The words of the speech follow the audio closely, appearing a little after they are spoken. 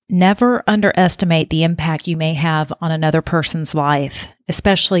Never underestimate the impact you may have on another person's life,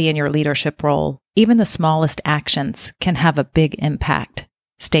 especially in your leadership role. Even the smallest actions can have a big impact.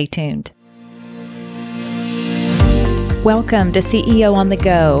 Stay tuned. Welcome to CEO on the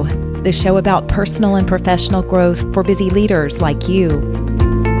Go, the show about personal and professional growth for busy leaders like you.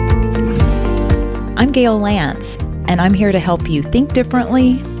 I'm Gail Lance, and I'm here to help you think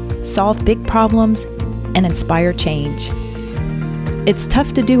differently, solve big problems, and inspire change. It's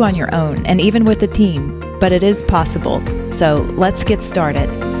tough to do on your own and even with a team, but it is possible. So let's get started.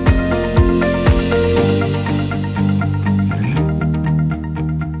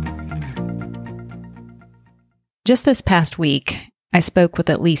 Just this past week, I spoke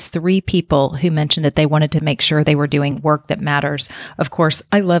with at least 3 people who mentioned that they wanted to make sure they were doing work that matters. Of course,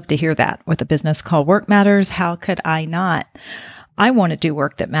 I love to hear that. With a business called Work Matters, how could I not? I want to do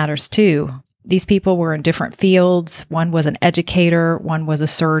work that matters too. These people were in different fields. One was an educator, one was a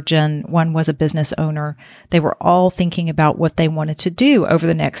surgeon, one was a business owner. They were all thinking about what they wanted to do over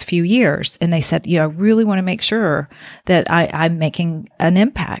the next few years. And they said, I really want to make sure that I'm making an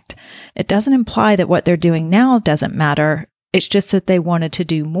impact. It doesn't imply that what they're doing now doesn't matter. It's just that they wanted to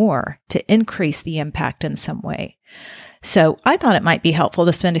do more to increase the impact in some way. So I thought it might be helpful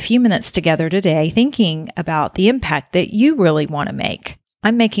to spend a few minutes together today thinking about the impact that you really want to make.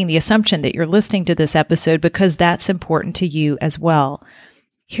 I'm making the assumption that you're listening to this episode because that's important to you as well.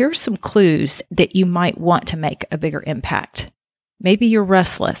 Here are some clues that you might want to make a bigger impact. Maybe you're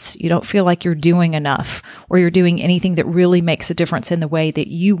restless. You don't feel like you're doing enough, or you're doing anything that really makes a difference in the way that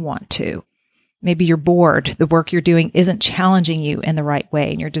you want to. Maybe you're bored. The work you're doing isn't challenging you in the right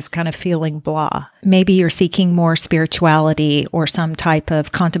way, and you're just kind of feeling blah. Maybe you're seeking more spirituality or some type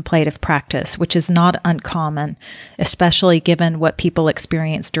of contemplative practice, which is not uncommon, especially given what people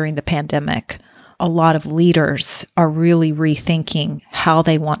experienced during the pandemic. A lot of leaders are really rethinking how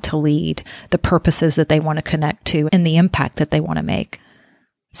they want to lead, the purposes that they want to connect to, and the impact that they want to make.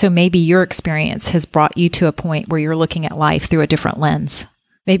 So maybe your experience has brought you to a point where you're looking at life through a different lens.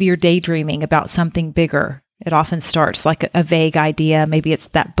 Maybe you're daydreaming about something bigger. It often starts like a vague idea. Maybe it's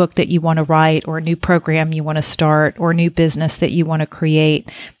that book that you want to write, or a new program you want to start, or a new business that you want to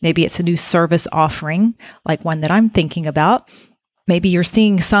create. Maybe it's a new service offering, like one that I'm thinking about. Maybe you're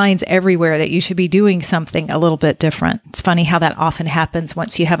seeing signs everywhere that you should be doing something a little bit different. It's funny how that often happens.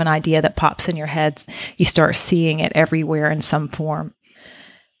 Once you have an idea that pops in your head, you start seeing it everywhere in some form.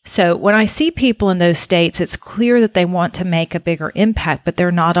 So when I see people in those states, it's clear that they want to make a bigger impact, but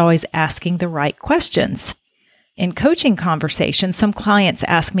they're not always asking the right questions. In coaching conversations, some clients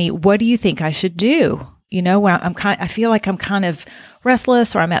ask me, "What do you think I should do?" When I feel like I'm kind of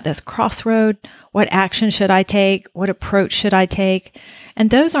restless, or I'm at this crossroad. What action should I take? What approach should I take? And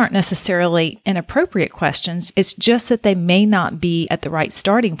those aren't necessarily inappropriate questions. It's just that they may not be at the right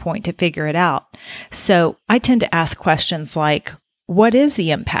starting point to figure it out. So I tend to ask questions like, what is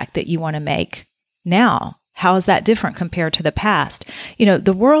the impact that you want to make now? How is that different compared to the past?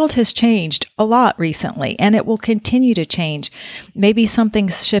 The world has changed a lot recently, and it will continue to change. Maybe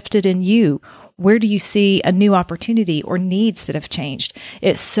something's shifted in you. Where do you see a new opportunity or needs that have changed?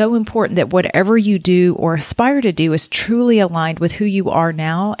 It's so important that whatever you do or aspire to do is truly aligned with who you are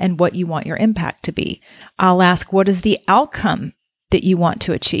now and what you want your impact to be. I'll ask, what is the outcome that you want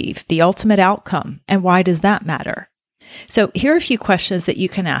to achieve, the ultimate outcome, and why does that matter? So here are a few questions that you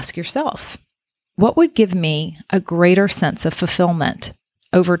can ask yourself. What would give me a greater sense of fulfillment?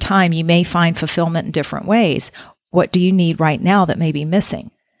 Over time, you may find fulfillment in different ways. What do you need right now that may be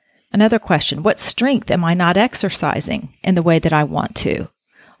missing? Another question, what strength am I not exercising in the way that I want to?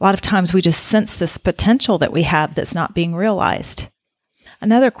 A lot of times we just sense this potential that we have that's not being realized.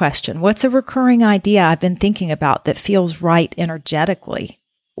 Another question, what's a recurring idea I've been thinking about that feels right energetically?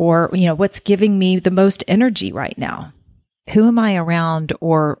 Or, what's giving me the most energy right now? Who am I around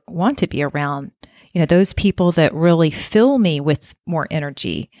or want to be around? Those people that really fill me with more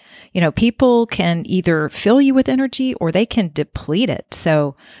energy. People can either fill you with energy or they can deplete it.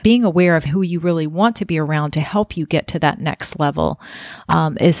 So being aware of who you really want to be around to help you get to that next level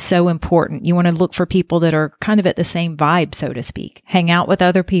is so important. You want to look for people that are kind of at the same vibe, so to speak. Hang out with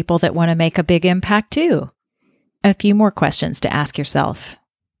other people that want to make a big impact too. A few more questions to ask yourself.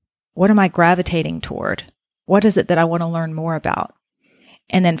 What am I gravitating toward? What is it that I want to learn more about?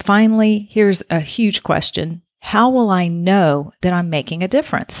 And then finally, here's a huge question. How will I know that I'm making a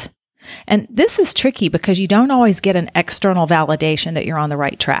difference? And this is tricky because you don't always get an external validation that you're on the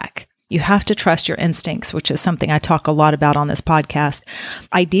right track. You have to trust your instincts, which is something I talk a lot about on this podcast.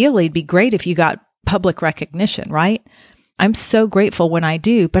 Ideally, it'd be great if you got public recognition, right? I'm so grateful when I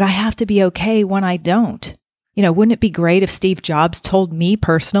do, but I have to be okay when I don't. Wouldn't it be great if Steve Jobs told me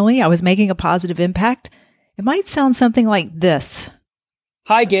personally I was making a positive impact? It might sound something like this.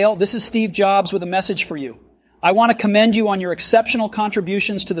 Hi, Gail. This is Steve Jobs with a message for you. I want to commend you on your exceptional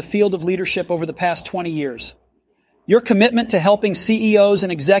contributions to the field of leadership over the past 20 years. Your commitment to helping CEOs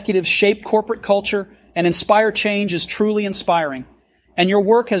and executives shape corporate culture and inspire change is truly inspiring, and your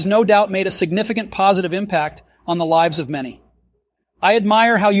work has no doubt made a significant positive impact on the lives of many. I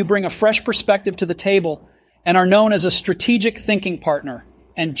admire how you bring a fresh perspective to the table and are known as a strategic thinking partner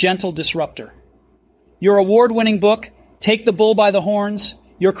and gentle disruptor. Your award-winning book, Take the Bull by the Horns,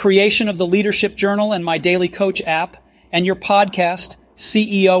 your creation of the Leadership Journal and My Daily Coach app, and your podcast,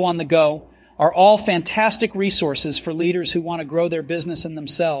 CEO on the Go, are all fantastic resources for leaders who want to grow their business and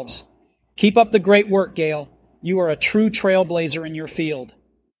themselves. Keep up the great work, Gail. You are a true trailblazer in your field.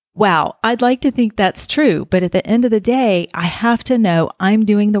 Wow, I'd like to think that's true, but at the end of the day, I have to know I'm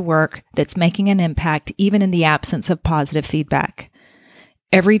doing the work that's making an impact even in the absence of positive feedback.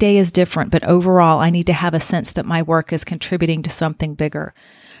 Every day is different, but overall, I need to have a sense that my work is contributing to something bigger.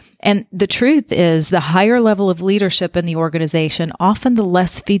 And the truth is, the higher level of leadership in the organization, often the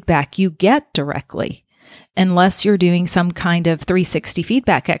less feedback you get directly, unless you're doing some kind of 360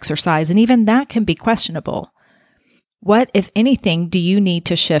 feedback exercise, and even that can be questionable. What, if anything, do you need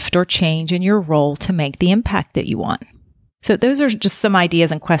to shift or change in your role to make the impact that you want? So those are just some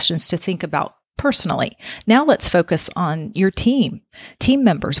ideas and questions to think about personally. Now let's focus on your team. Team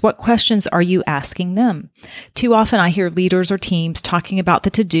members, what questions are you asking them? Too often I hear leaders or teams talking about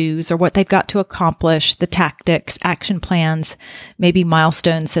the to-dos or what they've got to accomplish, the tactics, action plans, maybe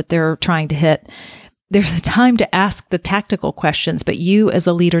milestones that they're trying to hit. There's a time to ask the tactical questions, but you as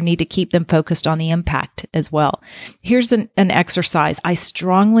a leader need to keep them focused on the impact as well. Here's an exercise I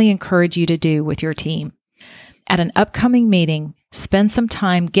strongly encourage you to do with your team. At an upcoming meeting, spend some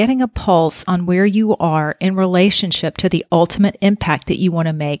time getting a pulse on where you are in relationship to the ultimate impact that you want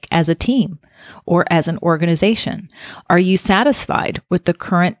to make as a team or as an organization. Are you satisfied with the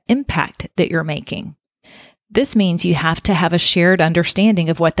current impact that you're making? This means you have to have a shared understanding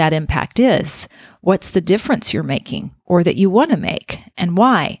of what that impact is. What's the difference you're making or that you want to make, and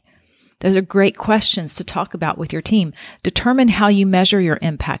why? Those are great questions to talk about with your team. Determine how you measure your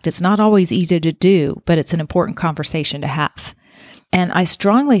impact. It's not always easy to do, but it's an important conversation to have. And I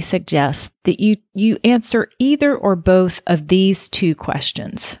strongly suggest that you answer either or both of these two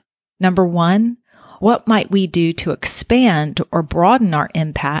questions. Number one, what might we do to expand or broaden our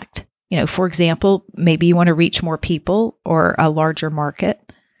impact? For example, maybe you want to reach more people or a larger market.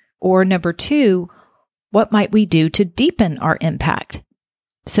 Or number two, what might we do to deepen our impact?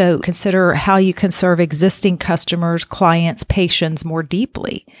 So consider how you can serve existing customers, clients, patients more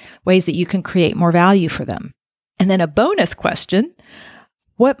deeply, ways that you can create more value for them. And then a bonus question,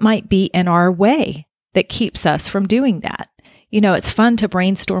 what might be in our way that keeps us from doing that? It's fun to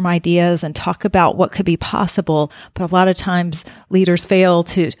brainstorm ideas and talk about what could be possible, but a lot of times leaders fail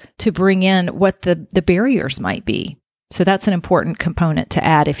to bring in what the barriers might be. So that's an important component to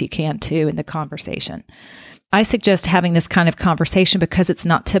add if you can too in the conversation. I suggest having this kind of conversation because it's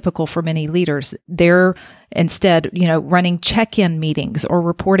not typical for many leaders. They're instead, running check-in meetings or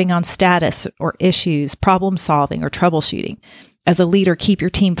reporting on status or issues, problem solving or troubleshooting. As a leader, keep your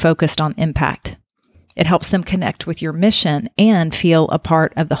team focused on impact. It helps them connect with your mission and feel a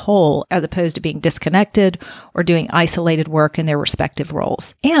part of the whole, as opposed to being disconnected or doing isolated work in their respective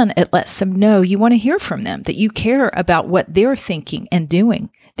roles. And it lets them know you want to hear from them, that you care about what they're thinking and doing,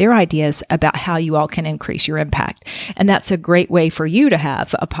 their ideas about how you all can increase your impact. And that's a great way for you to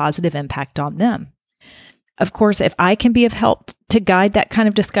have a positive impact on them. Of course, if I can be of help to guide that kind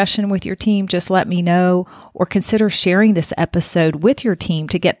of discussion with your team, just let me know, or consider sharing this episode with your team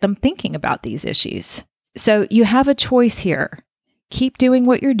to get them thinking about these issues. So you have a choice here. Keep doing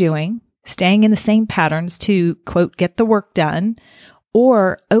what you're doing, staying in the same patterns to, quote, get the work done,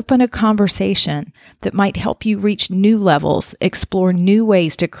 or open a conversation that might help you reach new levels, explore new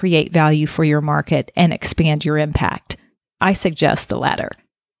ways to create value for your market, and expand your impact. I suggest the latter.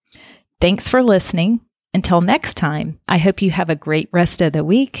 Thanks for listening. Until next time, I hope you have a great rest of the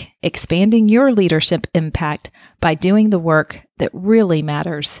week, expanding your leadership impact by doing the work that really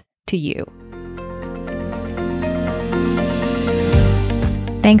matters to you.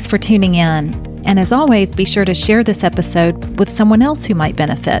 Thanks for tuning in. And as always, be sure to share this episode with someone else who might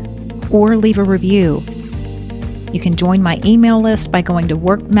benefit, or leave a review. You can join my email list by going to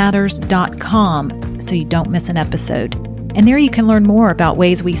workmatters.com so you don't miss an episode. And there you can learn more about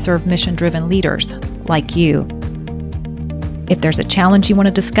ways we serve mission-driven leaders like you. If there's a challenge you want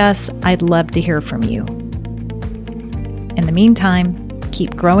to discuss, I'd love to hear from you. In the meantime,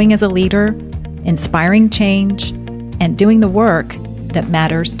 keep growing as a leader, inspiring change, and doing the work that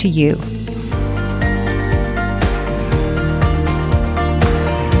matters to you.